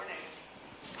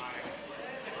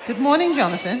Good morning,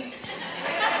 Jonathan.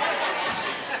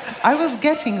 I was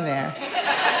getting there.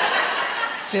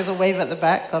 There's a wave at the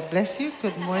back. God bless you.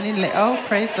 Good morning. Oh,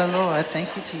 praise the Lord.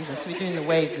 Thank you, Jesus. We're doing the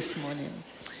wave this morning.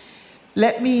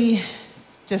 Let me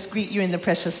just greet you in the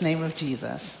precious name of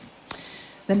Jesus.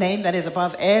 The name that is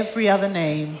above every other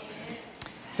name.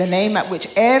 The name at which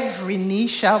every knee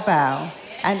shall bow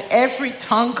and every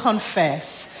tongue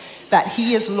confess that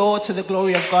he is Lord to the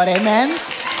glory of God. Amen?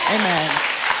 Amen.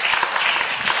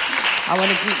 I want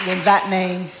to greet you in that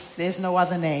name. There's no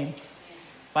other name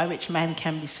by which man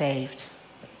can be saved.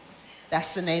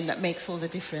 That's the name that makes all the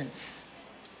difference.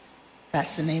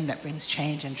 That's the name that brings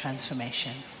change and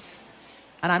transformation.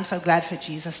 And I'm so glad for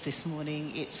Jesus this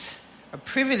morning. It's a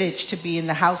privilege to be in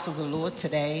the house of the Lord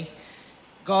today.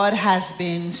 God has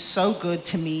been so good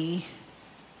to me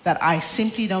that I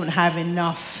simply don't have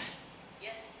enough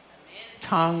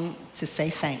tongue to say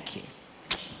thank you.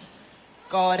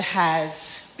 God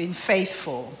has been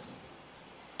faithful.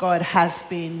 God has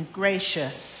been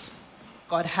gracious.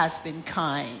 God has been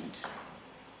kind.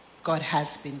 God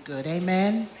has been good.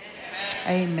 Amen?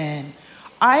 Amen.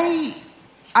 I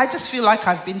just feel like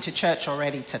I've been to church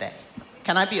already today.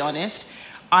 Can I be honest?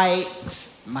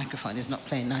 Microphone is not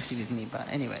playing nicely with me,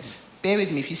 but anyways, bear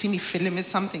with me. If you see me fiddling with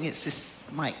something, it's this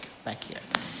mic back here.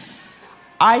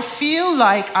 I feel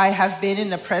like I have been in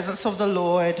the presence of the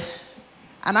Lord,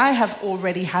 and I have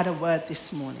already had a word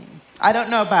this morning. I don't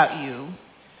know about you,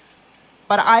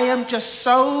 but I am just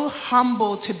so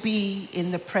humbled to be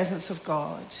in the presence of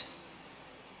God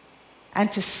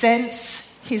and to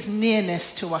sense his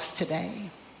nearness to us today.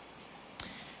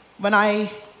 When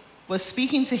I was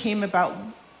speaking to him about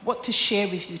what to share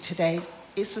with you today,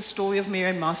 it's the story of Mary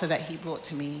and Martha that he brought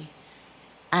to me.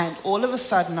 And all of a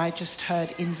sudden, I just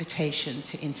heard invitation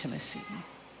to intimacy.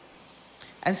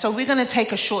 And so we're going to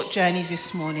take a short journey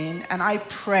this morning, and I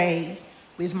pray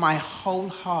with my whole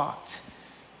heart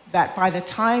that by the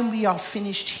time we are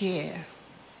finished here,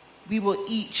 we will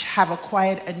each have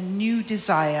acquired a new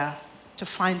desire to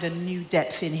find a new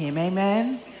depth in him.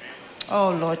 Amen?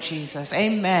 Oh, Lord Jesus.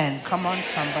 Amen. Come on,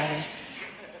 somebody.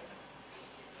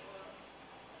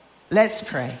 Let's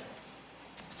pray.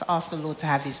 Let's ask the Lord to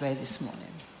have his way this morning.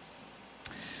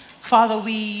 Father,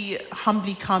 we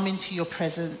humbly come into your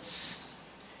presence,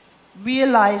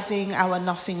 realizing our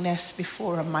nothingness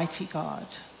before a mighty God.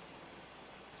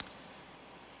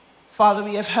 Father,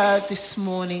 we have heard this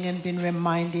morning and been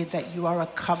reminded that you are a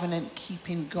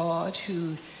covenant-keeping God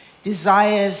who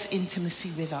desires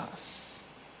intimacy with us.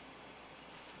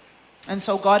 And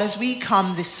so, God, as we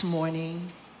come this morning,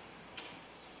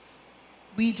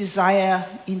 we desire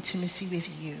intimacy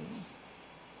with you.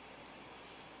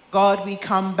 God, we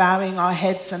come bowing our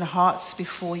heads and hearts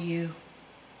before you,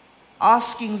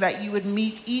 asking that you would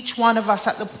meet each one of us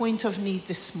at the point of need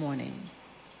this morning.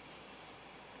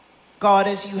 God,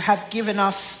 as you have given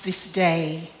us this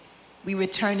day, we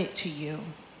return it to you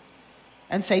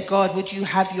and say, God, would you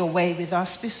have your way with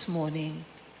us this morning?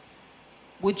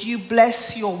 Would you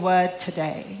bless your word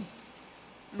today?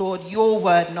 Lord, your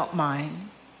word, not mine.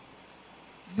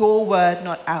 Your word,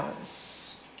 not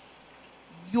ours.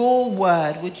 Your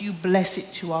word, would you bless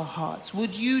it to our hearts?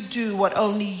 Would you do what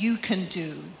only you can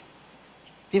do?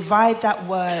 Divide that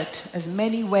word as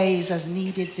many ways as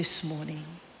needed this morning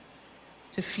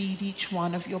to feed each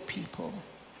one of your people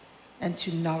and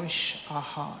to nourish our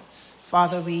hearts.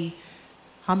 Father, we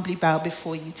humbly bow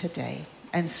before you today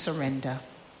and surrender.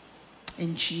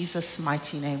 In Jesus'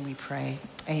 mighty name we pray.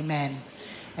 Amen.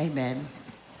 Amen.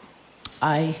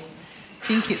 I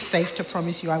think it's safe to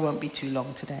promise you I won't be too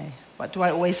long today. But do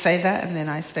I always say that and then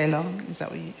I stay long? Is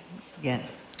that what you... Yeah.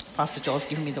 Pastor Joel's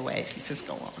giving me the wave. He says,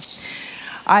 go on.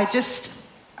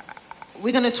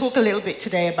 We're going to talk a little bit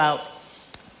today about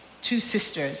two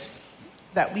sisters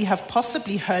that we have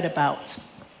possibly heard about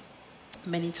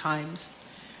many times.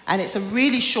 And it's a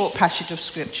really short passage of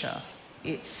scripture.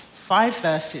 It's 5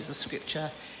 verses of scripture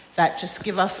that just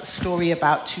give us a story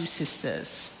about two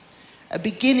sisters. A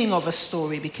beginning of a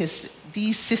story, because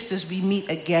these sisters we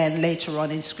meet again later on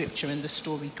in scripture and the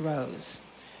story grows.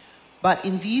 But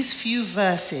in these few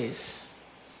verses,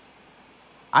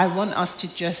 I want us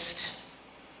to just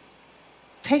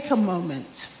take a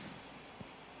moment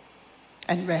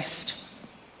and rest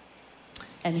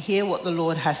and hear what the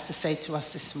Lord has to say to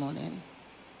us this morning.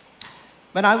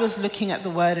 When I was looking at the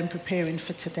word and preparing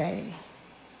for today,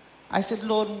 I said,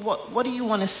 Lord, what do you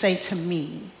want to say to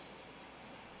me?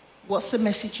 What's the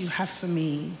message you have for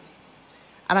me?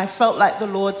 And I felt like the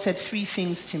Lord said 3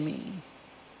 things to me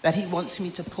that he wants me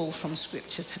to pull from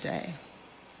scripture today.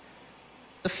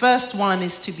 The first one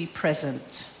is to be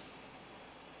present.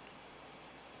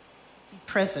 Be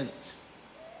present.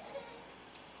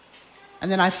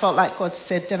 And then I felt like God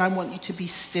said, then I want you to be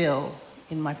still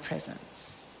in my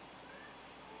presence.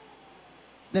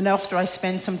 Then after I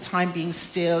spend some time being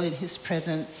still in his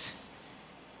presence,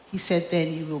 he said,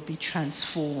 then you will be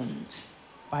transformed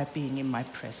by being in my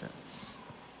presence.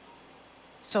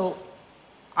 So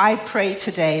I pray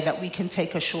today that we can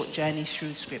take a short journey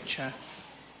through Scripture,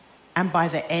 and by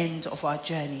the end of our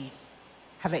journey,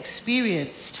 have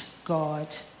experienced God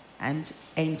and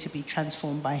aim to be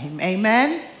transformed by him.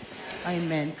 Amen?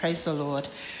 Amen. Praise the Lord.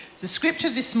 The scripture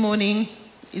this morning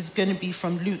is going to be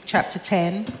from Luke chapter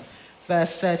 10,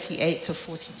 verse 38 to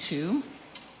 42.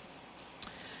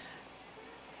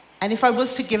 And if I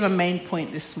was to give a main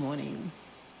point this morning,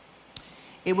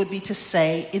 it would be to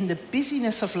say, in the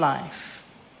busyness of life,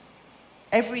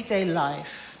 everyday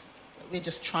life, that we're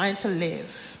just trying to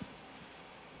live,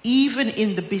 even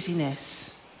in the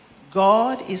busyness,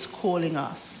 God is calling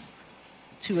us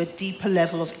to a deeper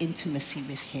level of intimacy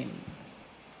with him.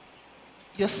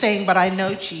 You're saying, but I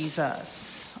know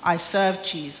Jesus. I serve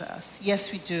Jesus.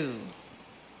 Yes, we do.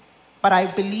 But I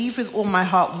believe with all my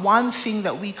heart, one thing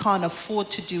that we can't afford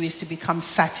to do is to become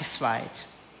satisfied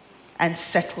and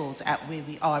settled at where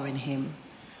we are in him.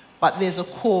 But there's a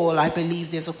call, I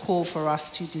believe there's a call for us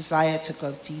to desire to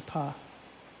go deeper,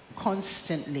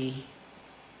 constantly.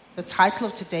 The title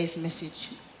of today's message,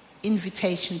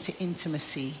 Invitation to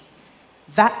Intimacy.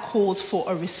 That calls for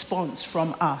a response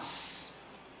from us.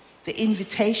 The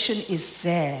invitation is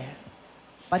there.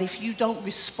 But if you don't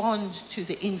respond to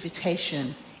the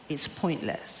invitation, it's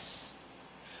pointless.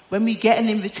 When we get an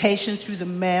invitation through the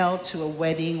mail to a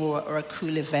wedding or a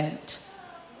cool event,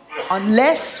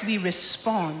 unless we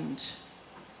respond,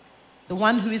 the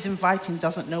one who is inviting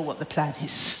doesn't know what the plan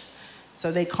is.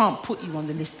 So they can't put you on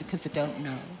the list because they don't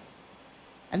know.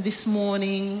 And this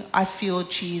morning, I feel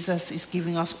Jesus is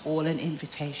giving us all an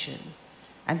invitation.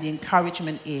 And the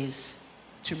encouragement is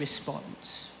to respond.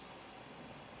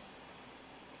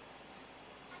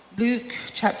 Luke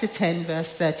chapter 10,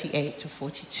 verse 38 to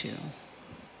 42.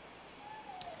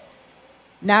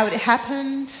 Now it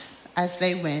happened as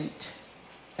they went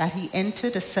that he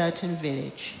entered a certain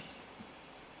village.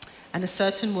 And a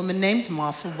certain woman named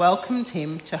Martha welcomed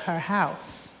him to her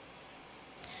house.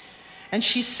 And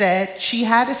she said she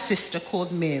had a sister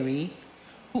called Mary,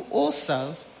 who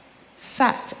also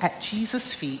sat at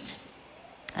Jesus' feet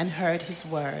and heard his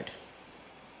word.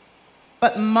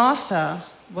 But Martha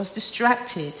was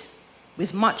distracted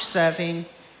with much serving,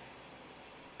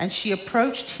 and she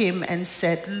approached him and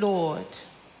said, Lord,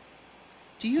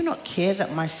 do you not care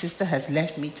that my sister has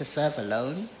left me to serve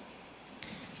alone?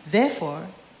 Therefore,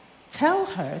 tell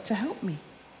her to help me.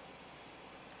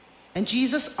 And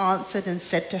Jesus answered and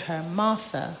said to her,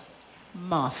 Martha,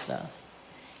 Martha,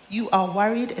 you are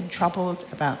worried and troubled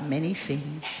about many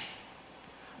things,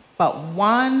 but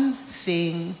one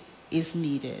thing is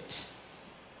needed.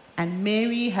 And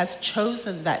Mary has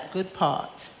chosen that good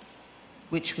part,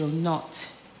 which will not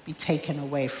be taken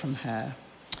away from her.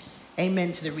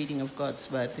 Amen to the reading of God's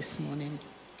word this morning.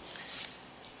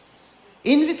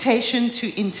 Invitation to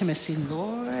intimacy.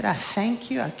 Lord, I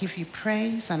thank you, I give you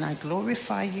praise, and I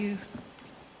glorify you.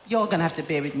 You're going to have to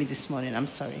bear with me this morning. I'm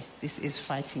sorry. This is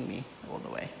fighting me all the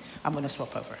way. I'm going to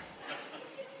swap over.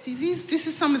 See, this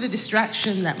is some of the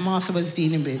distraction that Martha was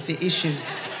dealing with, the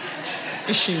issues.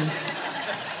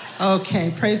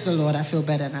 Okay, praise the Lord. I feel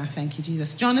better now. Thank you,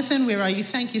 Jesus. Jonathan, where are you?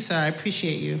 Thank you, sir. I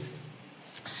appreciate you.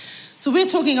 So we're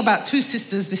talking about two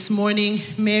sisters this morning,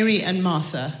 Mary and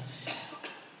Martha.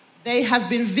 They have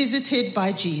been visited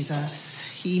by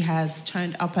Jesus. He has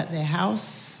turned up at their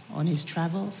house on his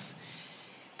travels.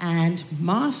 And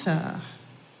Martha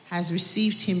has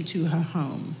received him to her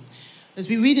home. As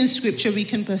we read in scripture, we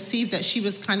can perceive that she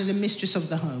was kind of the mistress of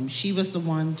the home. She was the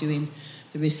one doing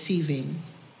the receiving.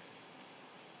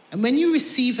 And when you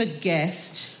receive a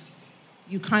guest,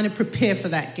 you kind of prepare for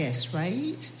that guest,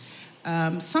 right?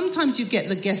 Sometimes you get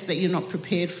the guests that you're not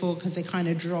prepared for because they kind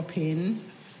of drop in.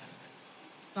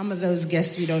 Some of those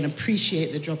guests we don't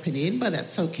appreciate the dropping in, but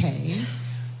that's okay.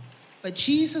 But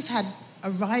Jesus had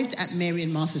arrived at Mary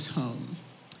and Martha's home.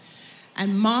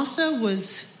 And Martha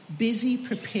was busy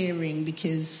preparing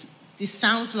because this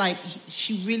sounds like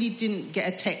she really didn't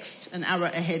get a text an hour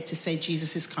ahead to say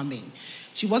Jesus is coming.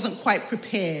 She wasn't quite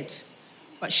prepared,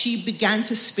 but she began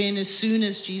to spin as soon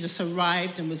as Jesus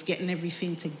arrived and was getting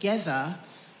everything together.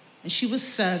 And she was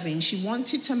serving. She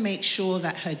wanted to make sure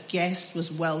that her guest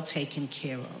was well taken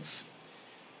care of.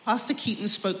 Pastor Keaton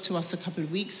spoke to us a couple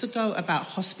of weeks ago about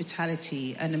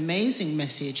hospitality, an amazing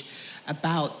message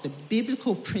about the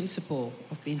biblical principle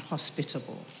of being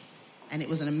hospitable. And it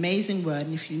was an amazing word.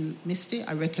 And if you missed it,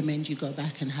 I recommend you go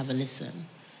back and have a listen.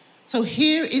 So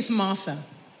here is Martha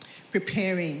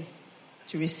preparing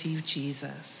to receive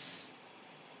Jesus.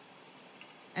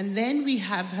 And then we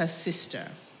have her sister,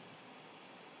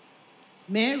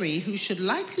 Mary, who should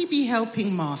likely be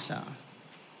helping Martha,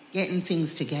 getting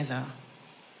things together.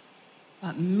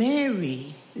 But Mary,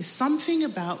 there's something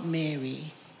about Mary.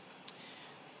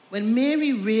 When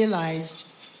Mary realized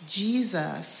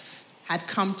Jesus had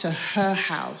come to her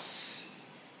house,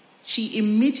 she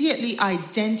immediately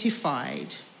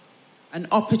identified an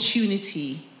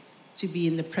opportunity to be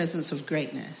in the presence of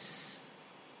greatness.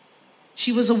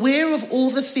 She was aware of all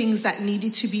the things that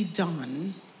needed to be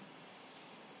done,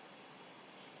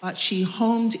 but she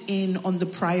honed in on the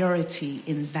priority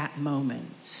in that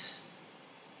moment.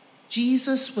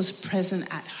 Jesus was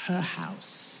present at her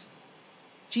house.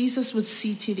 Jesus was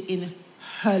seated in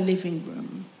her living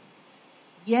room.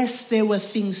 Yes, there were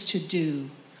things to do,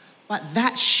 but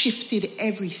that shifted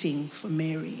everything for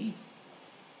Mary.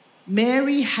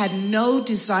 Mary had no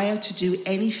desire to do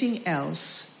anything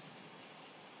else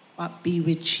but be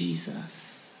with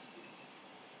Jesus.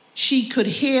 She could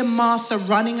hear Martha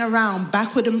running around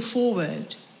backward and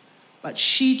forward, but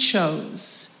she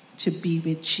chose to be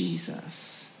with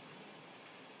Jesus.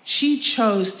 She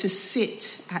chose to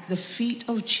sit at the feet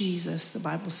of Jesus, the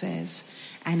Bible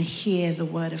says, and hear the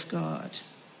word of God.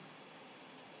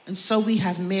 And so we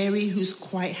have Mary, who's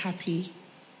quite happy,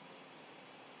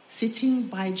 sitting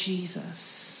by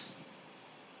Jesus.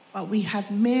 But we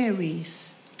have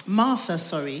Martha,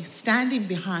 standing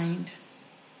behind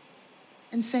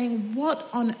and saying, what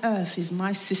on earth is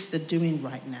my sister doing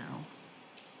right now?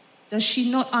 Does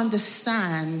she not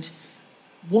understand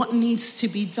what needs to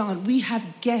be done? We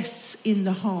have guests in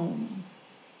the home.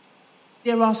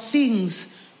 There are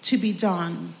things to be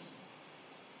done.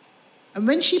 And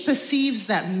when she perceives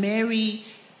that Mary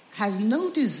has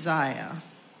no desire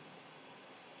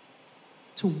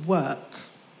to work,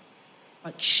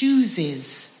 but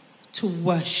chooses to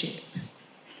worship,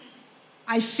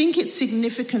 I think it's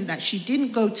significant that she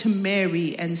didn't go to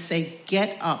Mary and say,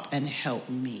 get up and help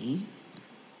me.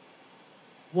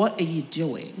 What are you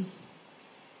doing?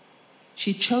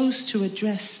 She chose to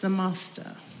address the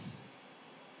master.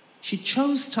 She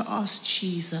chose to ask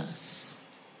Jesus,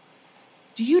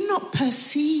 do you not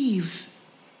perceive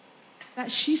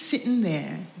that she's sitting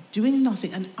there doing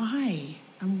nothing and I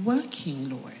am working,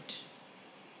 Lord?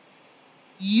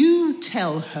 You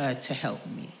tell her to help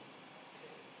me.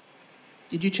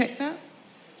 Did you check that?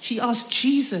 She asked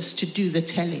Jesus to do the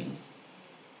telling.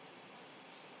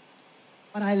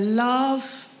 But I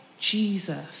love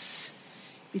Jesus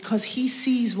because he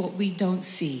sees what we don't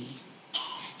see.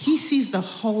 He sees the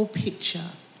whole picture.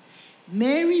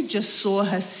 Mary just saw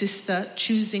her sister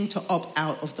choosing to opt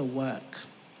out of the work.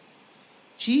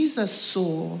 Jesus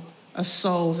saw a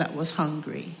soul that was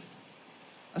hungry,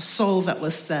 a soul that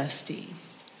was thirsty,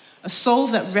 a soul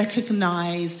that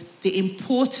recognized the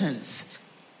importance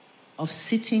of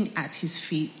sitting at his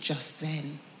feet just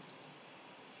then.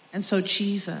 And so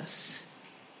Jesus,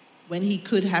 when he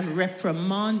could have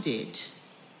reprimanded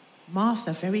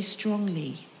Martha very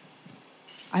strongly,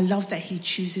 I love that he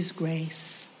chooses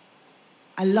grace.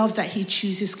 I love that he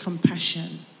chooses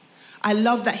compassion. I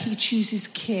love that he chooses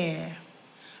care.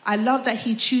 I love that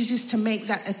he chooses to make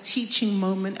that a teaching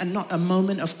moment and not a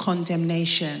moment of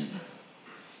condemnation.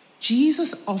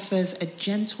 Jesus offers a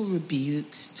gentle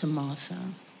rebuke to Martha.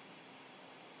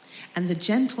 And the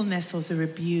gentleness of the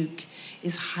rebuke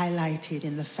is highlighted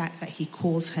in the fact that he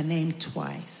calls her name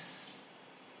twice.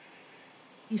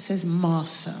 He says,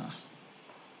 Martha.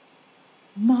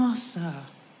 Martha.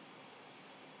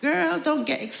 Girl, don't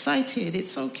get excited.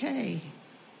 It's okay.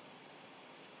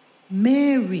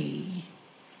 Mary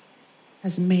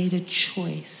has made a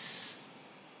choice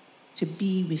to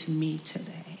be with me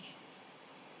today.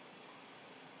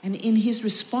 And in his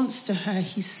response to her,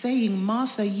 he's saying,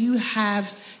 Martha, you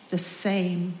have the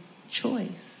same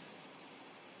choice.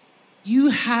 You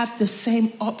have the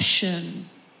same option.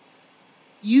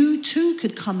 You too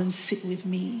could come and sit with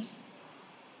me.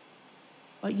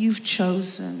 But you've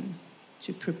chosen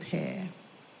to prepare.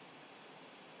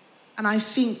 And I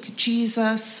think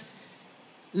Jesus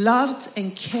loved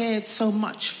and cared so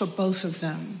much for both of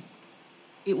them.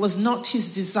 It was not his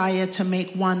desire to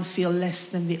make one feel less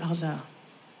than the other,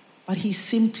 but he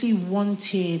simply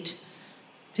wanted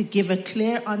to give a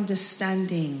clear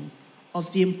understanding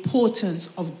of the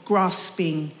importance of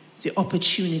grasping the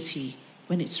opportunity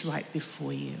when it's right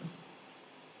before you.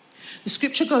 The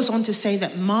scripture goes on to say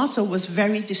that Martha was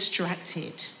very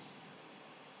distracted.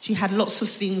 She had lots of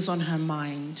things on her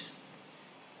mind.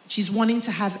 She's wanting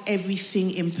to have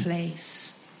everything in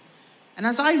place. And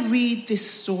as I read this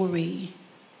story,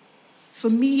 For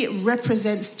me, it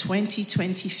represents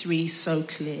 2023 so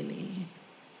clearly.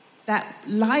 That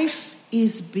life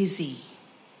is busy.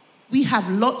 We have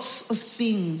lots of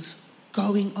things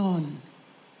going on.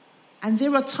 And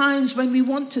there are times when we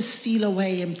want to steal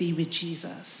away and be with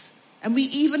Jesus. And we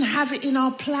even have it in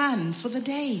our plan for the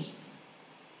day.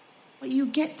 But you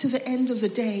get to the end of the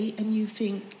day and you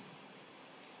think,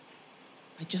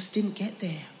 I just didn't get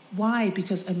there. Why?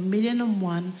 Because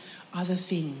 1,000,001 other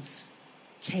things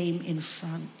came in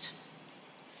front.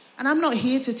 And I'm not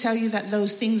here to tell you that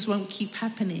those things won't keep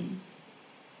happening.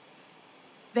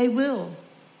 They will.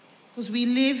 Because we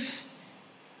live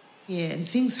here and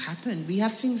things happen. We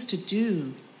have things to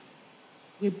do.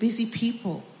 We're busy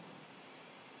people.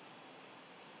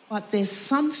 But there's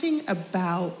something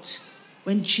about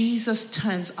when Jesus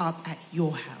turns up at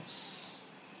your house.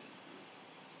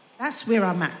 That's where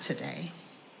I'm at today.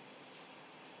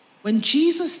 When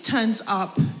Jesus turns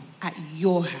up at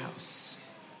your house,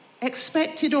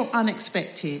 expected or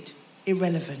unexpected,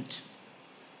 irrelevant,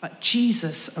 but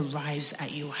Jesus arrives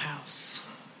at your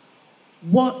house.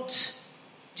 What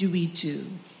do we do?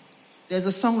 There's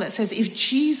a song that says, if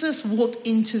Jesus walked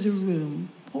into the room,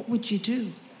 what would you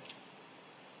do?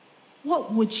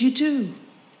 What would you do?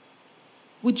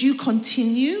 Would you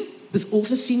continue with all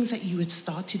the things that you had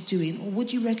started doing, or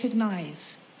would you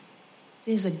recognize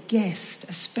there's a guest,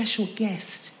 a special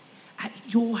guest at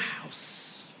your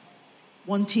house,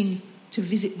 wanting to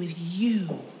visit with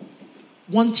you,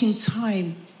 wanting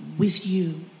time with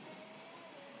you?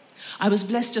 I was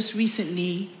blessed just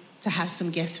recently to have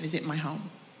some guests visit my home.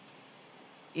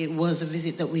 It was a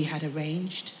visit that we had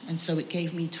arranged, and so it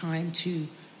gave me time to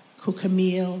cook a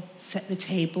meal, set the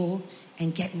table,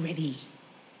 and get ready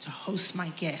to host my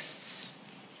guests.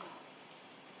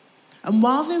 And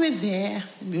while they were there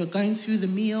and we were going through the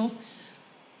meal,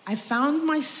 I found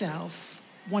myself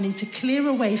wanting to clear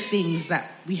away things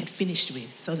that we had finished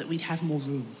with so that we'd have more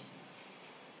room.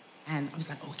 And I was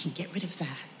like, we can get rid of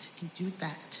that, we can do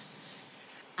that.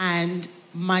 And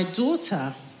my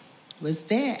daughter was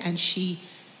there and she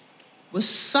was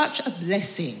such a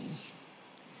blessing.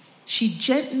 She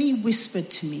gently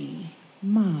whispered to me,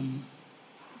 Mum,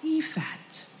 leave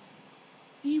that.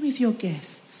 Be with your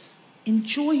guests.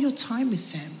 Enjoy your time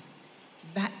with them.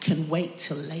 That can wait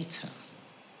till later.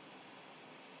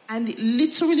 And it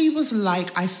literally was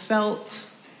like I felt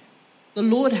the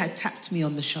Lord had tapped me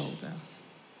on the shoulder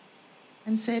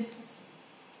and said,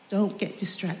 don't get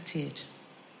distracted.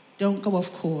 Don't go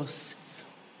off course.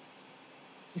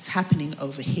 It's happening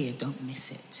over here. Don't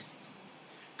miss it.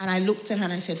 And I looked at her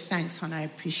and I said, thanks, hon, I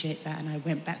appreciate that. And I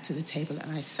went back to the table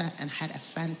and I sat and had a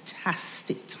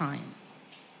fantastic time.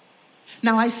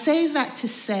 Now, I say that to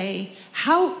say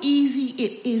how easy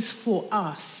it is for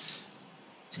us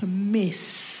to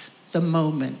miss the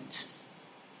moment.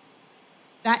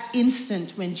 That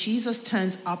instant when Jesus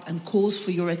turns up and calls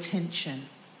for your attention.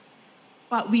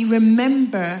 But we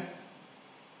remember,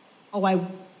 I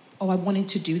wanted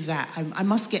to do that. I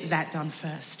must get that done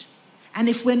first. And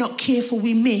if we're not careful,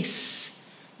 we miss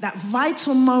that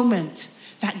vital moment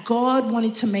that God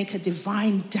wanted to make a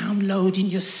divine download in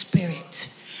your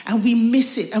spirit. And we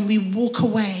miss it and we walk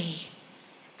away.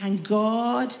 And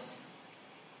God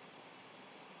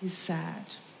is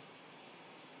sad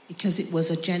because it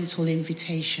was a gentle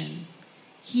invitation.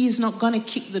 He is not going to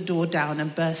kick the door down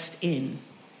and burst in.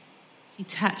 He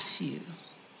taps you.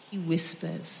 He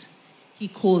whispers. He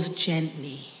calls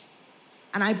gently.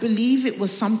 And I believe it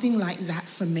was something like that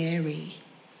for Mary.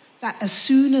 That as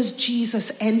soon as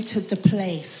Jesus entered the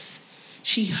place,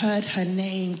 she heard her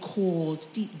name called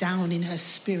deep down in her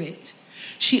spirit.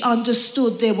 She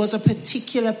understood there was a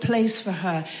particular place for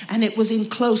her, and it was in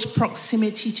close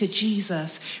proximity to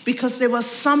Jesus, because there was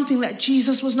something that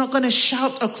Jesus was not going to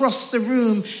shout across the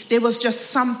room. There was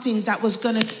just something that was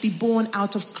going to be born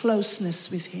out of closeness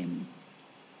with him.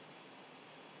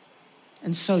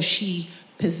 And so she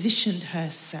positioned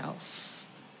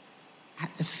herself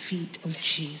at the feet of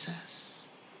Jesus.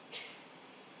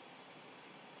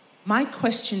 My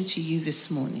question to you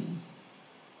this morning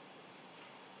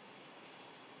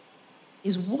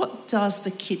is, what does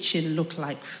the kitchen look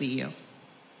like for you?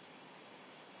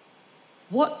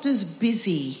 What does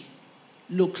busy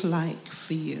look like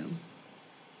for you?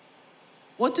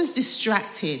 What does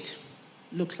distracted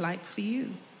look like for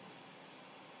you?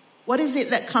 What is it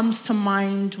that comes to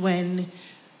mind when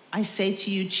I say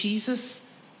to you,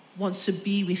 Jesus wants to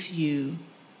be with you?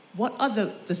 What are the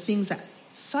things that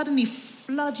suddenly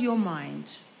flood your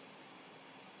mind?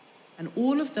 And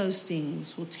all of those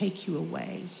things will take you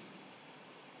away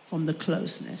from the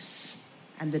closeness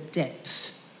and the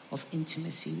depth of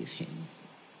intimacy with him.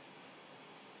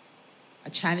 I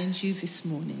challenge you this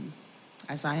morning,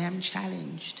 as I am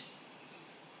challenged,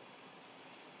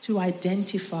 to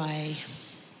identify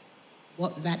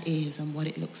what that is and what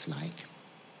it looks like.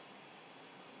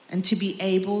 And to be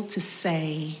able to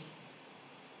say,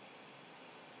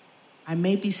 I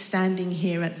may be standing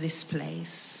here at this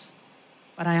place,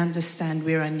 but I understand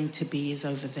where I need to be is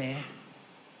over there.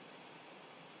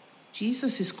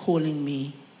 Jesus is calling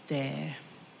me there.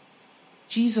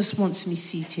 Jesus wants me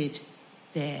seated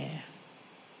there,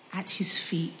 at his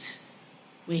feet,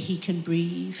 where he can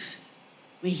breathe,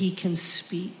 where he can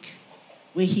speak,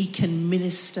 where he can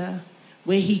minister,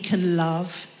 where he can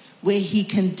love, where he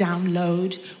can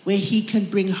download, where he can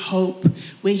bring hope,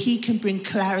 where he can bring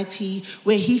clarity,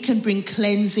 where he can bring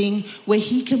cleansing, where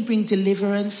he can bring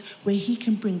deliverance, where he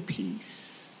can bring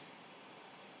peace.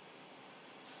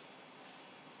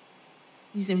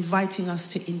 He's inviting us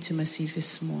to intimacy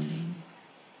this morning.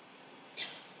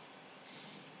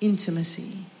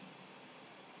 Intimacy.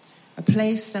 A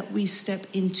place that we step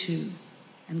into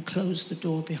and close the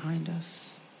door behind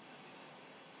us.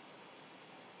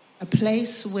 A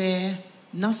place where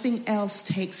nothing else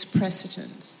takes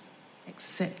precedence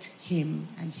except him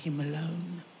and him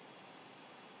alone.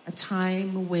 A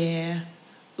time where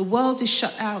the world is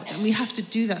shut out, and we have to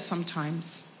do that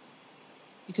sometimes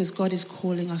because God is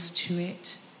calling us to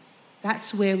it.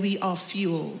 That's where we are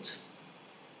fueled.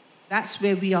 That's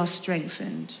where we are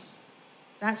strengthened.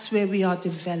 That's where we are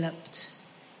developed,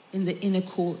 in the inner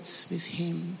courts with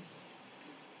him.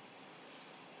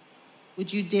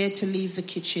 Would you dare to leave the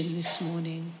kitchen this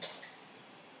morning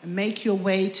and make your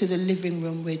way to the living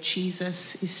room where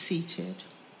Jesus is seated?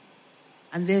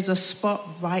 And there's a spot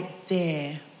right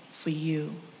there for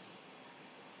you.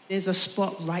 There's a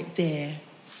spot right there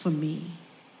for me.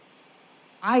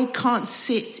 I can't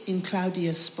sit in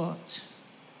Claudia's spot,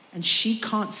 and she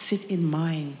can't sit in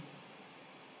mine.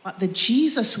 But the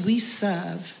Jesus we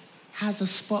serve has a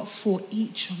spot for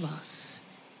each of us.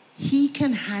 He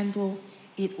can handle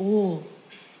it all.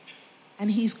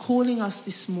 And he's calling us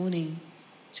this morning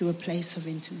to a place of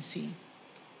intimacy.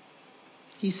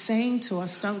 He's saying to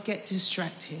us, don't get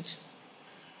distracted.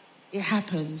 It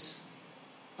happens,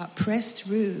 but press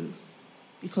through,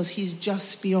 because he's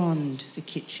just beyond the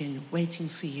kitchen waiting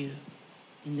for you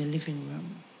in the living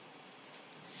room.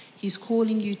 He's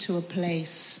calling you to a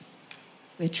place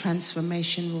where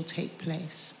transformation will take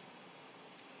place.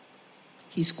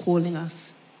 He's calling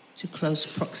us to close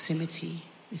proximity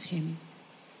with him.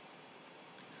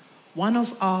 One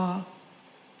of our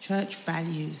church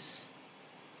values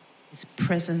is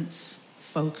presence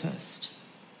focused.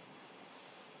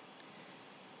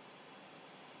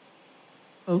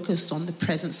 Focused on the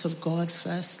presence of God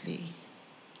firstly,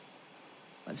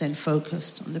 but then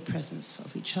focused on the presence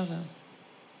of each other.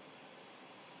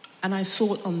 And I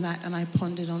thought on that and I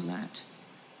pondered on that.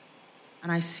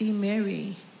 And I see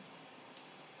Mary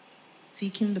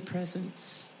seeking the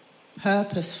presence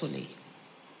purposefully,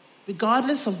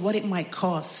 regardless of what it might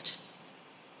cost.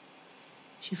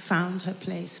 She found her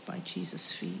place by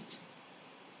Jesus' feet.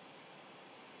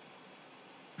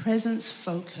 Presence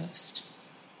focused.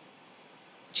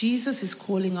 Jesus is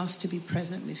calling us to be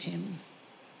present with him.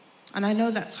 And I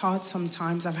know that's hard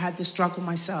sometimes. I've had this struggle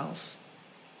myself.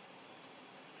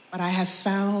 But I have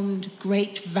found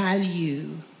great value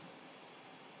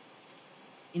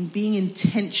in being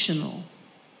intentional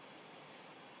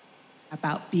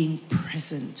about being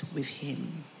present with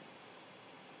him.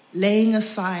 Laying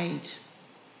aside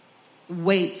the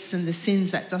weights and the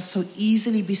sins that does so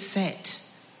easily beset,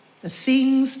 the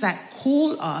things that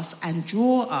call us and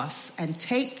draw us and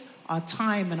take our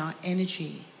time and our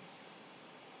energy.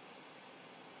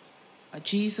 But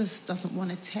Jesus doesn't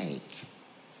want to take.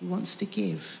 He wants to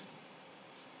give.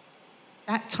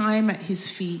 That time at his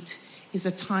feet is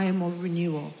a time of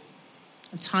renewal,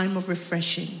 a time of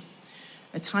refreshing,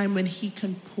 a time when he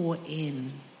can pour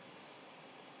in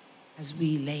as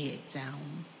we lay it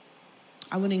down.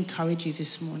 I want to encourage you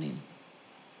this morning.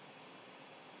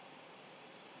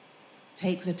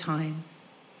 Take the time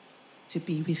to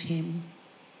be with him.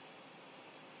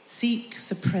 Seek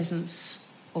the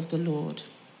presence of the Lord,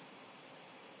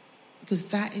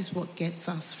 because that is what gets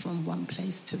us from one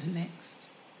place to the next.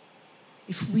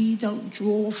 If we don't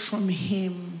draw from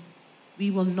him, we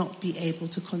will not be able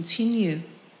to continue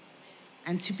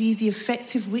and to be the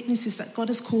effective witnesses that God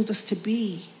has called us to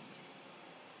be.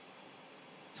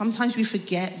 Sometimes we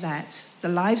forget that the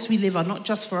lives we live are not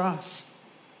just for us,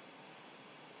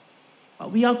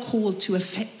 but we are called to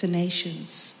affect the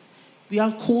nations. We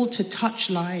are called to touch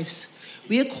lives.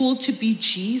 We are called to be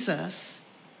Jesus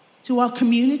to our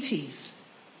communities.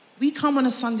 We come on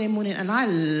a Sunday morning, and I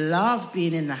love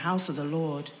being in the house of the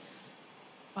Lord.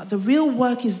 But the real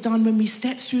work is done when we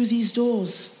step through these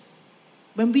doors,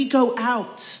 when we go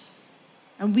out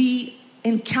and we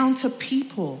encounter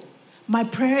people. My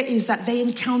prayer is that they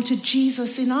encounter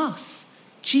Jesus in us,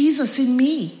 Jesus in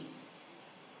me.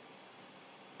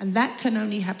 And that can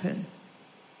only happen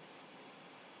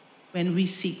when we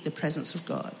seek the presence of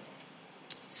God,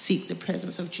 seek the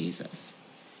presence of Jesus,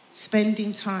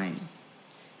 spending time,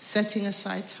 setting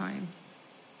aside time,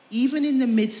 even in the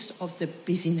midst of the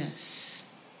busyness.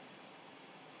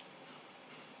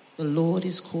 The Lord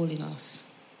is calling us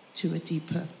to a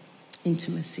deeper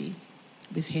intimacy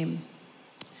with him.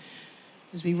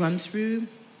 As we run through,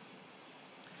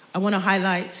 I want to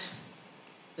highlight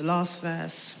the last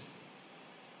verse.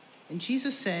 And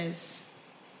Jesus says,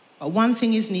 but one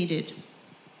thing is needed,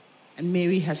 and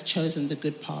Mary has chosen the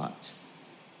good part.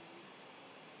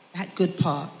 That good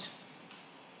part.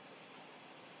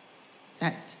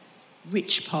 That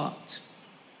rich part.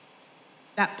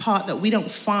 That part that we don't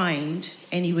find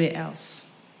anywhere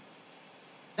else.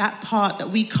 That part that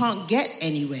we can't get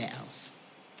anywhere else.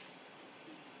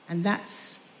 And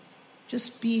that's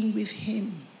just being with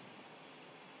him.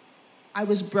 I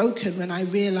was broken when I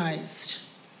realized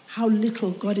how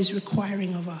little God is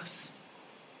requiring of us.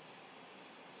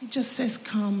 He just says,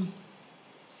 come,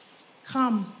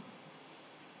 come,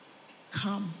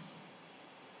 come.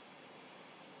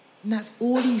 And that's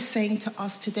all he's saying to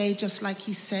us today, just like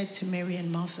he said to Mary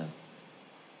and Martha.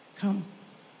 Come.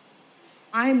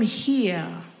 I'm here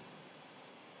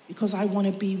because I want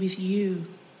to be with you.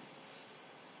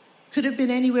 Could have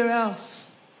been anywhere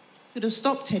else. Could have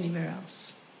stopped anywhere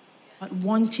else. But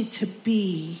wanted to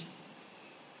be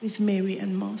with Mary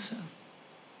and Martha.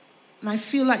 And I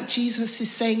feel like Jesus is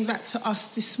saying that to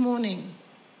us this morning.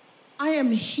 I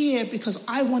am here because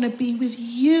I want to be with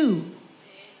you.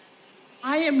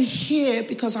 I am here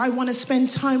because I want to spend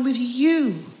time with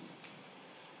you.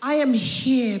 I am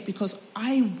here because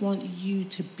I want you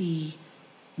to be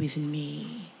with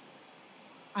me.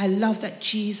 I love that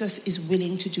Jesus is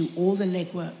willing to do all the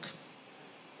legwork,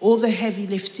 all the heavy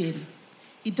lifting.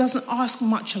 He doesn't ask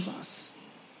much of us,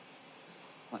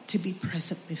 but to be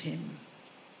present with him.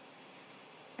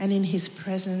 And in his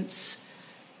presence,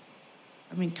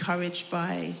 I'm encouraged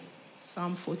by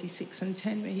Psalm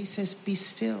 46:10, where he says, be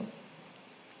still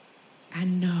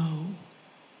and know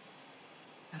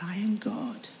that I am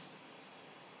God.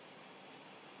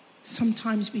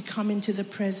 Sometimes we come into the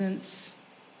presence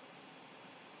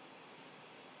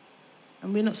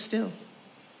and we're not still.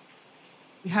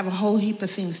 We have a whole heap of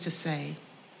things to say.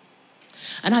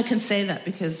 And I can say that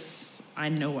because I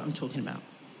know what I'm talking about.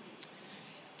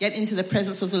 Get into the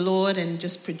presence of the Lord and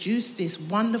just produce this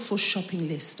wonderful shopping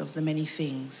list of the many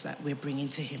things that we're bringing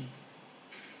to him.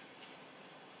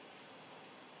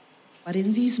 But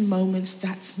in these moments,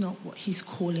 that's not what he's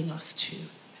calling us to.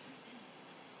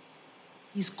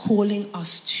 He's calling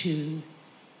us to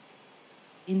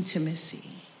intimacy.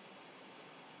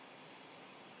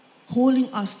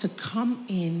 Calling us to come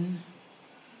in,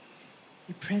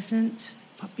 be present,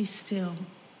 but be still.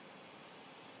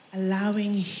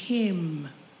 Allowing him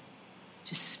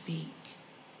to speak.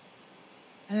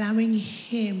 Allowing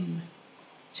him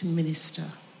to minister.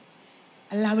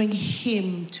 Allowing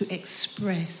him to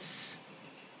express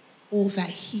all that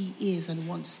he is and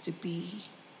wants to be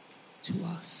to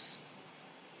us.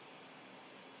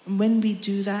 And when we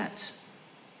do that,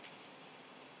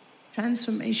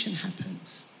 transformation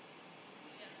happens.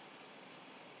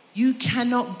 You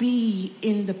cannot be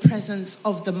in the presence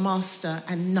of the Master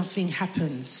and nothing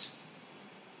happens.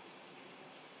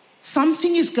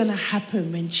 Something is going to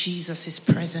happen when Jesus is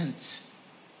present.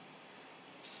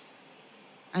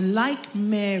 And like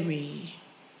Mary,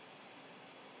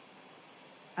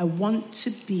 I want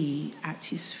to be at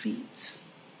his feet.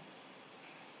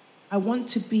 I want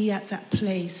to be at that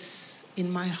place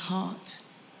in my heart,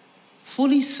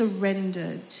 fully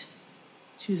surrendered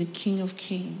to the King of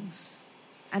Kings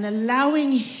and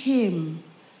allowing him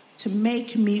to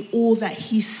make me all that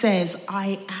he says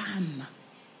I am.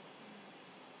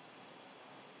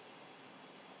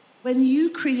 When you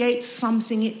create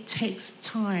something, it takes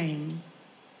time.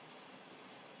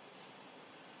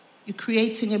 You're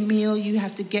creating a meal, you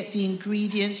have to get the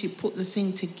ingredients, you put the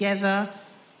thing together.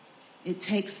 It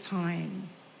takes time.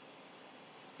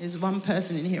 There's one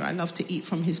person in here, I love to eat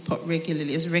from his pot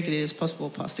regularly as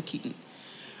possible, Pastor Keaton.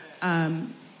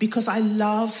 Because I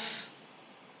love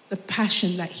the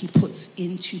passion that he puts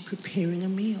into preparing a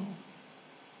meal.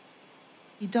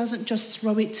 He doesn't just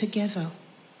throw it together.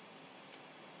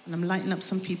 And I'm lighting up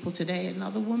some people today.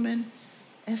 Another woman,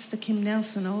 Esther Kim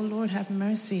Nelson, oh Lord have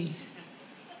mercy.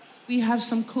 We have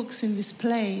some cooks in this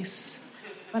place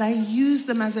But I use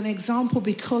them as an example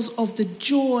because of the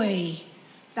joy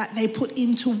that they put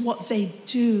into what they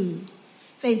do.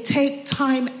 They take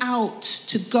time out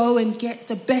to go and get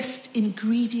the best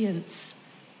ingredients.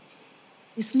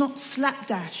 It's not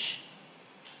slapdash.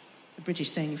 It's a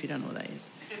British saying if you don't know what that is.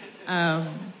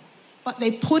 But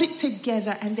they put it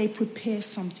together and they prepare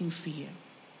something for you.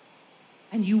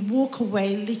 And you walk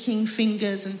away licking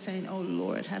fingers and saying, oh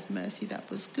Lord, have mercy, that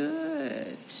was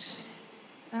good.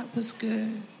 That was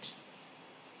good.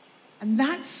 And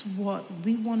that's what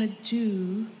we want to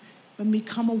do when we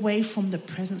come away from the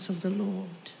presence of the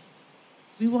Lord.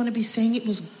 We want to be saying it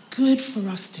was good for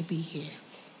us to be here.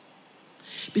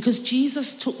 Because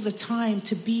Jesus took the time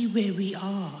to be where we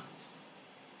are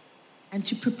and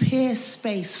to prepare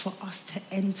space for us to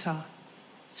enter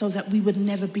so that we would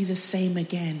never be the same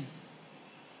again.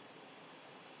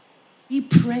 Be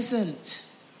present.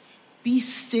 Be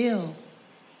still.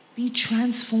 Be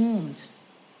transformed.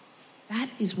 That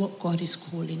is what God is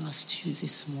calling us to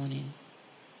this morning.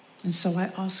 And so I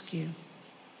ask you,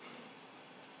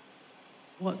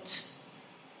 what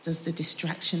does the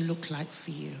distraction look like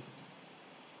for you?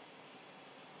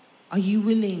 Are you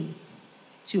willing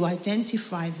to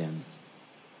identify them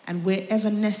and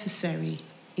wherever necessary,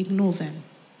 ignore them?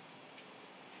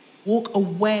 Walk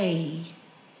away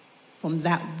from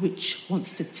that which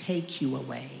wants to take you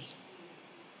away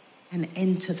and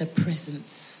enter the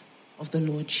presence of the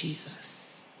Lord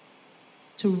Jesus.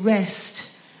 To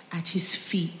rest at his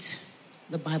feet,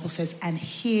 the Bible says, and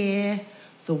hear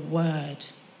the word.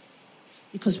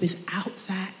 Because without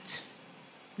that,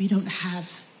 we don't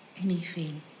have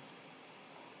anything.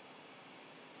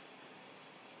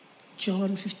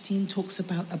 John 15 talks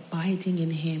about abiding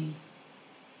in him.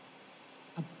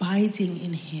 Abiding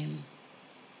in him.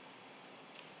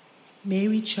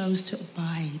 Mary chose to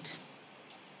abide.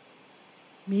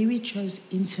 Mary chose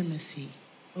intimacy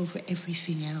over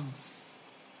everything else.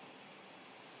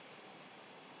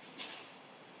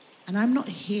 And I'm not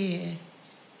here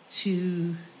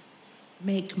to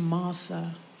make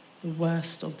Martha the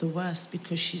worst of the worst,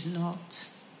 because she's not.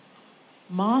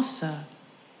 Martha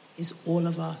is all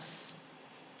of us.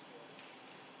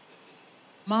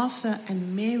 Martha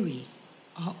and Mary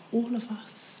are all of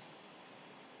us.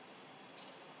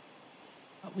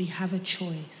 But we have a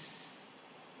choice.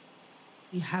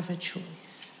 We have a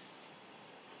choice.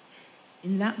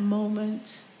 In that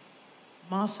moment,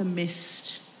 Martha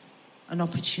missed an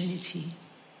opportunity.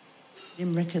 She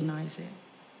didn't recognize it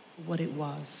for what it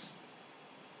was.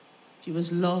 She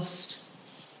was lost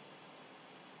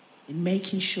in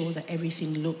making sure that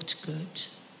everything looked good,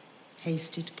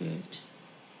 tasted good,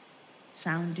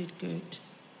 sounded good.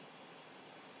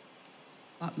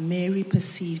 But Mary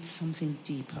perceived something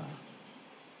deeper.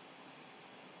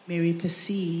 Mary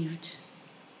perceived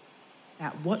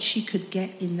that what she could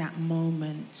get in that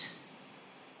moment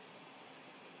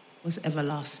was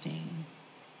everlasting.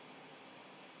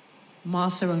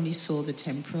 Martha only saw the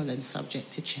temporal and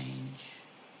subject to change.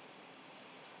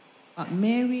 But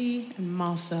Mary and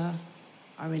Martha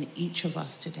are in each of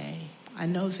us today. I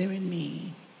know they're in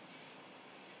me.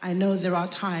 I know there are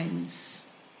times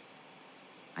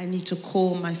I need to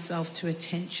call myself to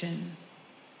attention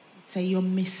and say, you're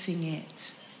missing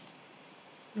it.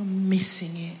 You're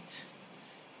missing it.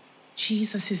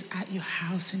 Jesus is at your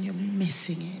house and you're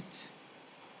missing it.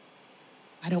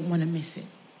 I don't want to miss it.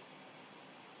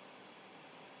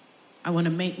 I want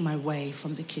to make my way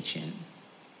from the kitchen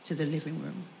to the living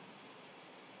room.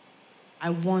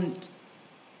 I'm going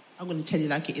to tell you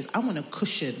like it is, I want a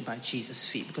cushion by Jesus'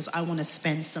 feet because I want to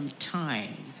spend some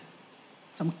time,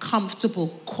 some comfortable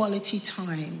quality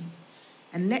time,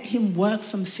 and let him work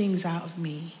some things out of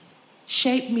me.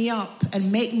 Shape me up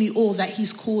and make me all that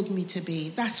he's called me to be.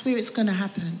 That's where it's going to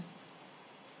happen.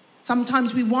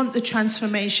 Sometimes we want the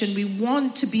transformation. We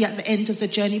want to be at the end of the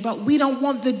journey, but we don't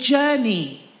want the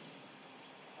journey.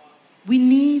 We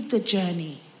need the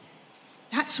journey.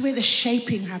 That's where the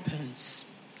shaping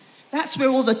happens. That's where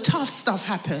all the tough stuff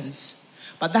happens.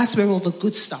 But that's where all the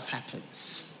good stuff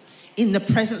happens. In the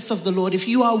presence of the Lord, if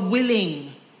you are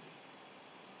willing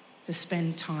to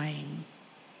spend time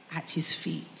at his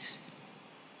feet.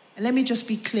 And let me just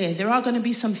be clear. There are going to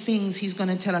be some things he's going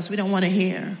to tell us we don't want to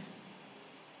hear.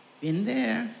 Been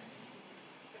there.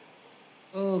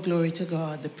 Oh, glory to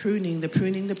God. The pruning,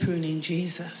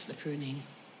 Jesus, the pruning.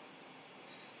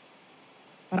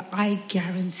 But I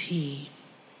guarantee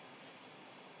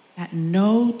that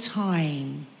no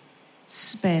time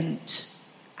spent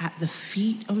at the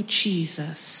feet of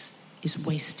Jesus is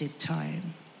wasted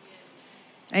time.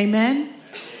 Amen?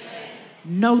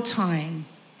 No time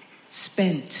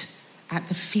spent at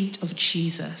the feet of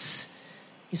Jesus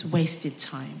is wasted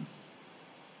time.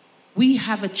 We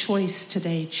have a choice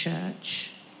today,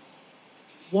 church.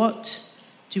 What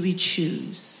do we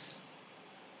choose?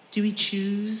 Do we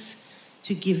choose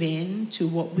to give in to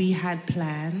what we had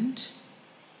planned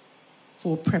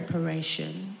for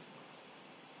preparation?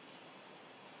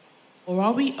 Or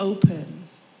are we open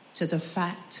to the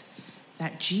fact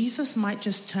that Jesus might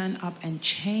just turn up and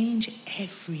change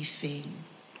everything?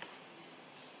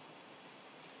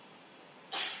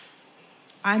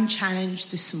 I'm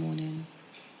challenged this morning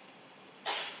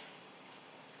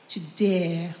to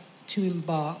dare to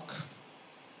embark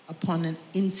upon an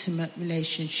intimate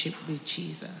relationship with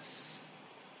Jesus.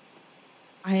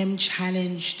 I am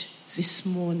challenged this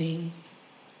morning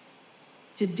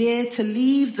to dare to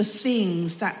leave the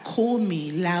things that call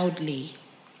me loudly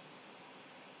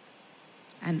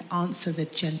and answer the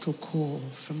gentle call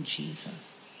from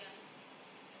Jesus.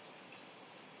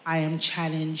 I am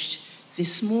challenged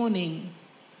this morning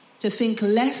to think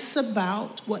less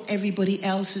about what everybody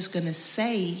else is going to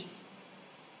say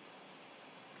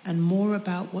and more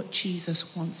about what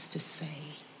Jesus wants to say.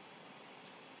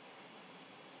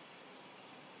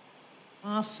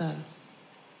 Martha,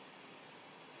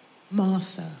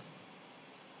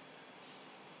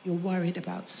 you're worried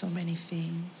about so many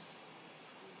things.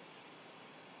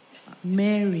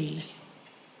 Mary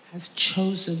has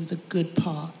chosen the good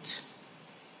part.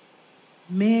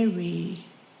 Mary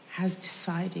has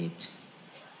decided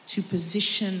to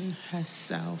position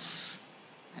herself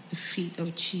at the feet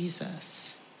of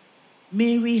Jesus.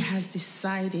 Mary has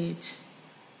decided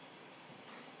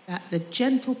that the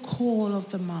gentle call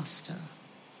of the Master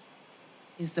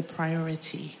is the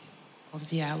priority of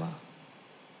the hour.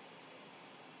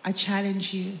 I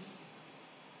challenge you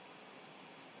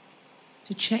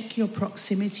to check your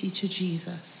proximity to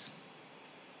Jesus.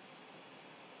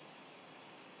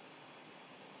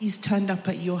 He's turned up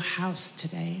at your house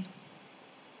today,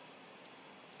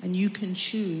 and you can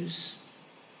choose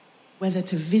whether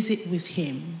to visit with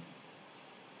him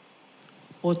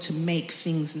or to make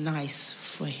things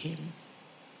nice for him.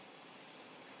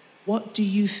 What do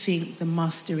you think the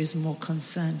Master is more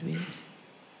concerned with?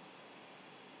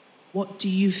 What do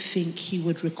you think he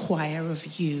would require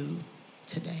of you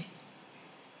today?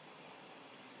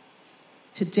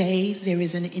 Today, there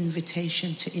is an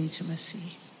invitation to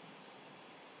intimacy.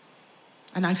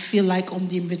 And I feel like on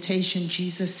the invitation,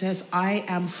 Jesus says, I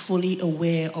am fully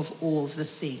aware of all the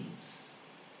things.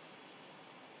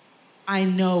 I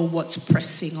know what's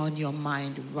pressing on your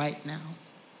mind right now.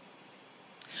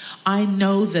 I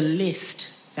know the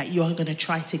list that you're going to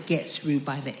try to get through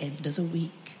by the end of the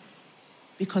week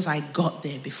because I got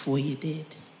there before you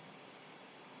did.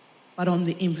 But on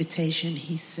the invitation,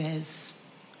 he says,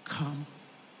 come.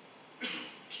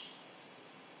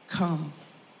 Come.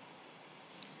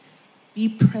 Be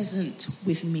present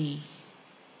with me.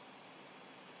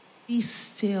 Be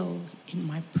still in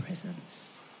my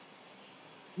presence.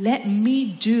 Let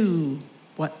me do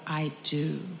what I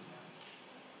do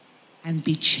and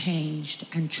be changed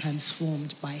and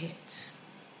transformed by it.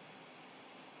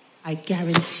 I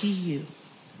guarantee you,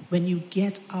 when you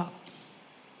get up,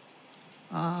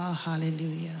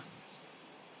 hallelujah.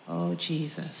 Oh,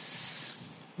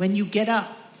 Jesus. When you get up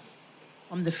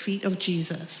from the feet of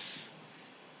Jesus,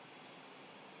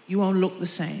 you won't look the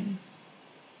same.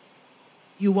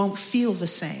 You won't feel the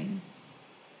same.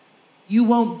 You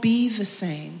won't be the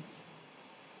same.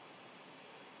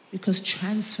 Because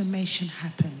transformation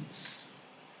happens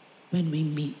when we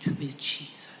meet with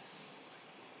Jesus.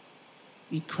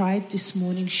 We cried this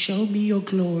morning, show me your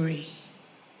glory.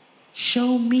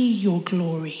 Show me your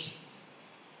glory.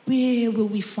 Where will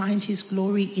we find his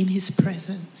glory? In his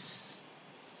presence.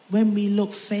 When we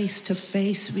look face to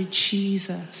face with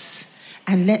Jesus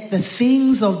and let the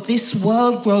things of this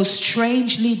world grow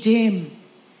strangely dim,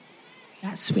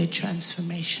 that's where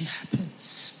transformation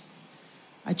happens.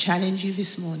 I challenge you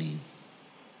this morning,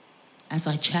 as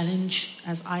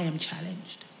I am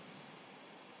challenged.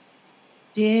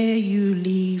 Dare you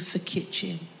leave the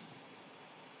kitchen?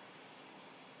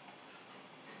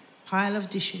 Pile of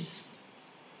dishes.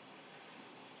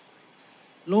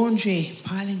 Laundry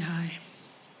piling high.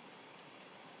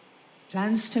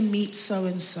 Plans to meet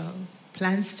so-and-so.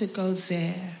 Plans to go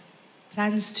there.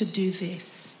 Plans to do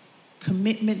this.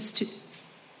 Commitments to...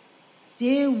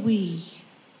 Dare we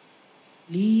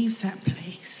leave that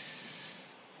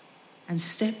place and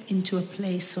step into a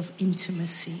place of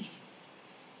intimacy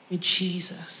with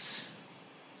Jesus,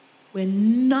 where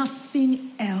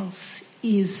nothing else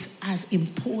is as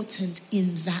important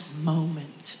in that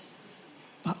moment,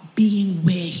 but being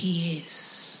where he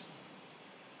is.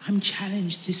 I'm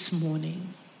challenged this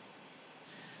morning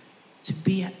to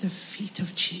be at the feet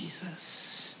of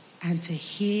Jesus and to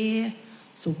hear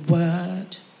the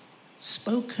word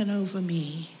spoken over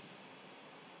me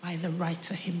by the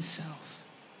writer himself.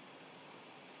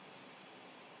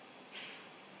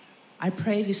 I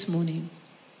pray this morning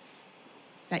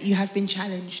that you have been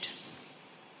challenged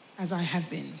as I have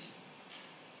been.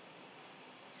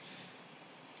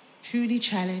 Truly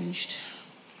challenged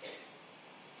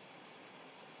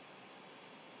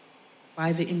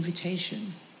by the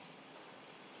invitation.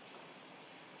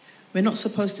 We're not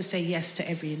supposed to say yes to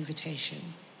every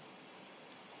invitation.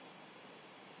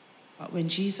 But when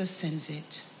Jesus sends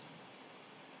it,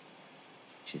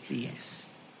 it should be yes.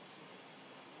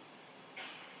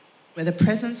 Where the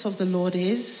presence of the Lord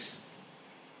is,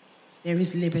 there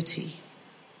is liberty.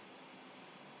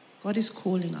 God is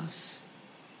calling us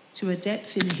to a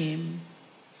depth in him,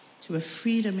 to a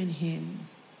freedom in him,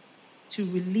 to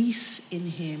release in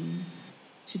him,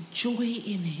 to joy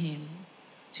in him,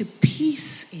 to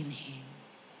peace in him.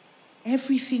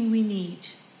 Everything we need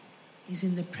is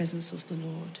in the presence of the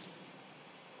Lord.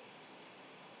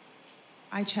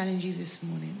 I challenge you this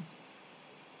morning.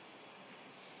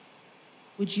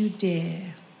 Would you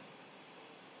dare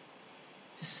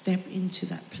to step into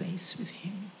that place with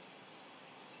him?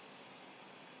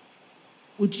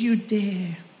 Would you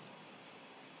dare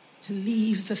to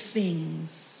leave the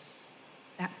things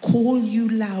that call you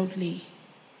loudly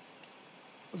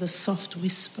for the soft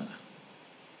whisper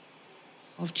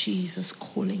of Jesus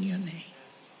calling your name?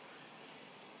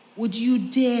 Would you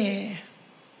dare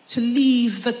to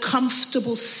leave the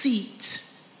comfortable seat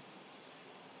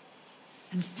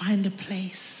and find a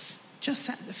place just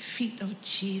at the feet of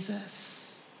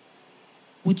Jesus?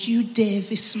 Would you dare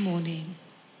this morning?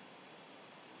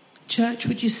 Church,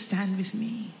 would you stand with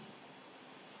me?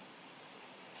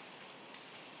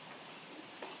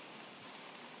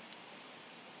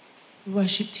 The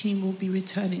worship team will be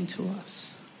returning to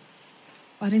us.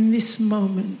 But in this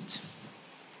moment,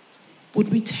 would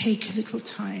we take a little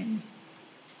time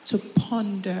to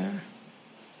ponder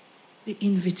the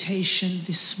invitation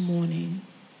this morning?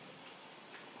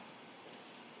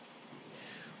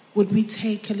 Would we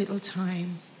take a little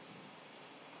time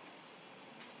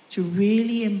to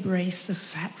really embrace the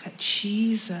fact that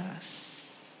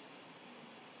Jesus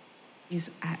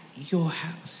is at your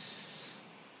house?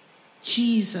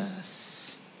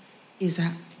 Jesus is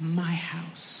at my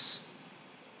house.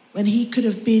 When he could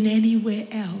have been anywhere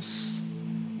else,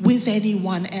 with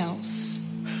anyone else,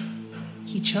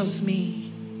 he chose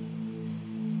me.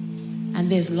 And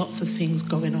there's lots of things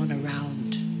going on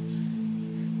around,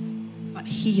 but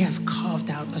he has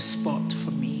carved out a spot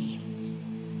for me.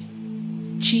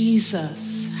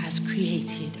 Jesus has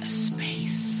created a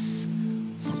space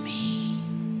for me.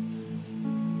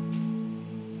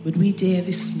 Would we dare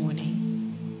this morning?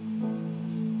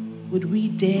 Would we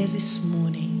dare this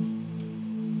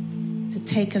morning to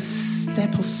take a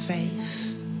step of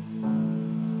faith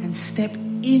and step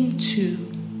into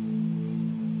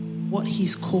what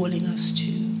he's calling us to?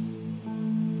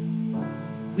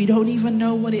 We don't even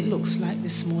know what it looks like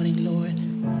this morning, Lord.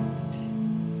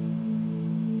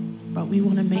 But we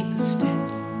want to make the step.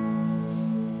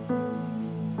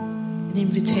 An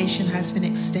invitation has been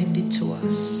extended to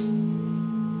us.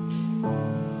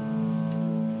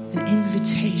 An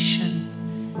invitation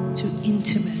to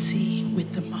intimacy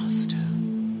with the Master.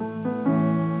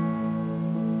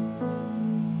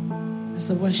 As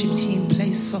the worship team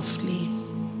plays softly,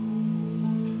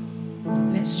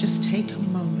 let's just take a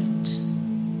moment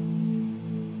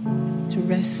to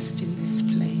rest in this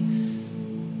place.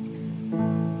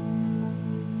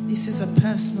 This is a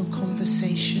personal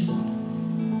conversation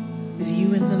with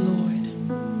you and the Lord.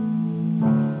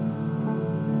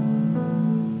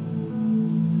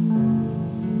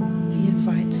 He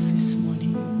invites this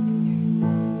morning.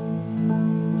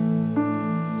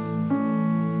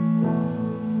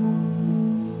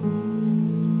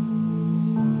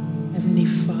 Heavenly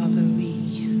Father, we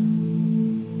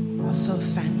are so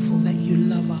thankful that you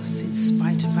love us in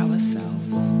spite of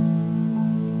ourselves.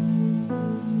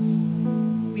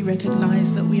 We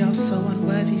recognize that we are so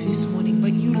unworthy this morning,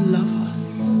 but you love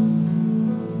us.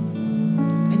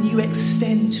 And you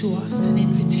extend to us an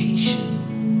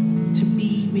invitation to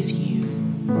be with you.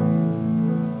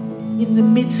 In the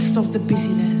midst of the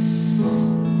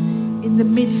busyness, in the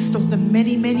midst of the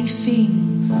many, many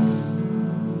things,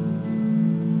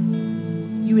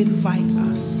 you invite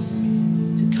us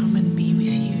to come and be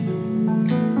with you.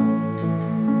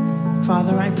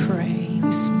 Father, I pray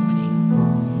this morning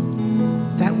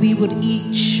that we would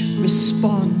each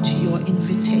respond to your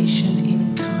invitation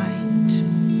in kind.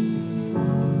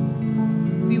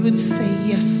 We would say,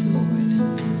 yes, Lord,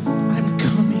 I'm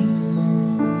coming.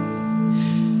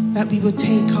 that we would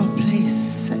take our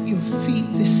place at your feet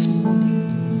this morning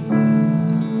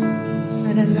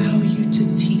and allow you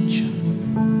to teach us,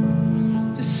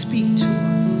 to speak to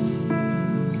us,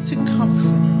 to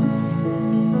comfort us,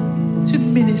 to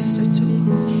minister to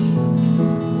us.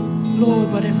 Lord,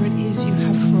 whatever it is you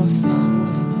have for us this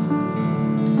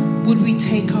morning, would we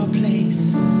take our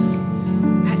place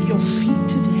at your feet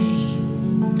today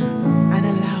and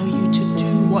allow you to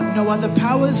do what no other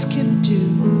powers can do,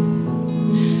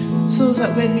 so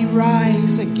that when we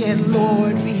rise again,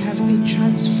 Lord, we have been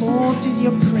transformed in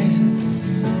your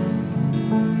presence.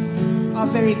 Our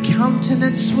very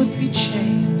countenance would be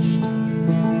changed,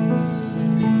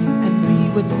 and we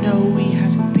would know we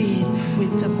have been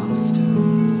with the Master.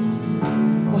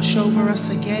 Wash over us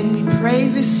again, we pray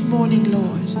this morning,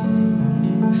 Lord,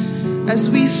 as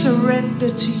we surrender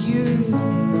to you.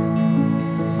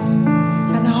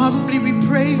 And humbly we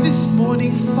pray this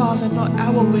morning, Father, not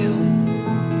our will,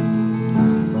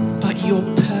 but your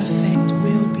perfect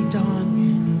will be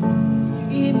done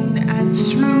in and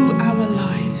through our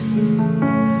lives.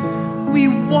 We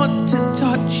want to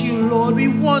touch you, Lord. We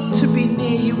want to be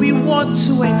near you. We want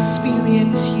to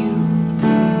experience you.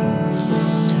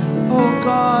 Oh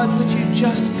God, would you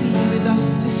just be with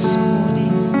us this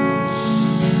morning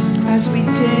as we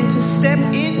dare to step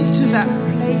into that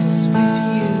place with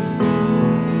you.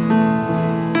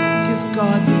 Because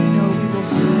God, we know we will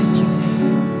find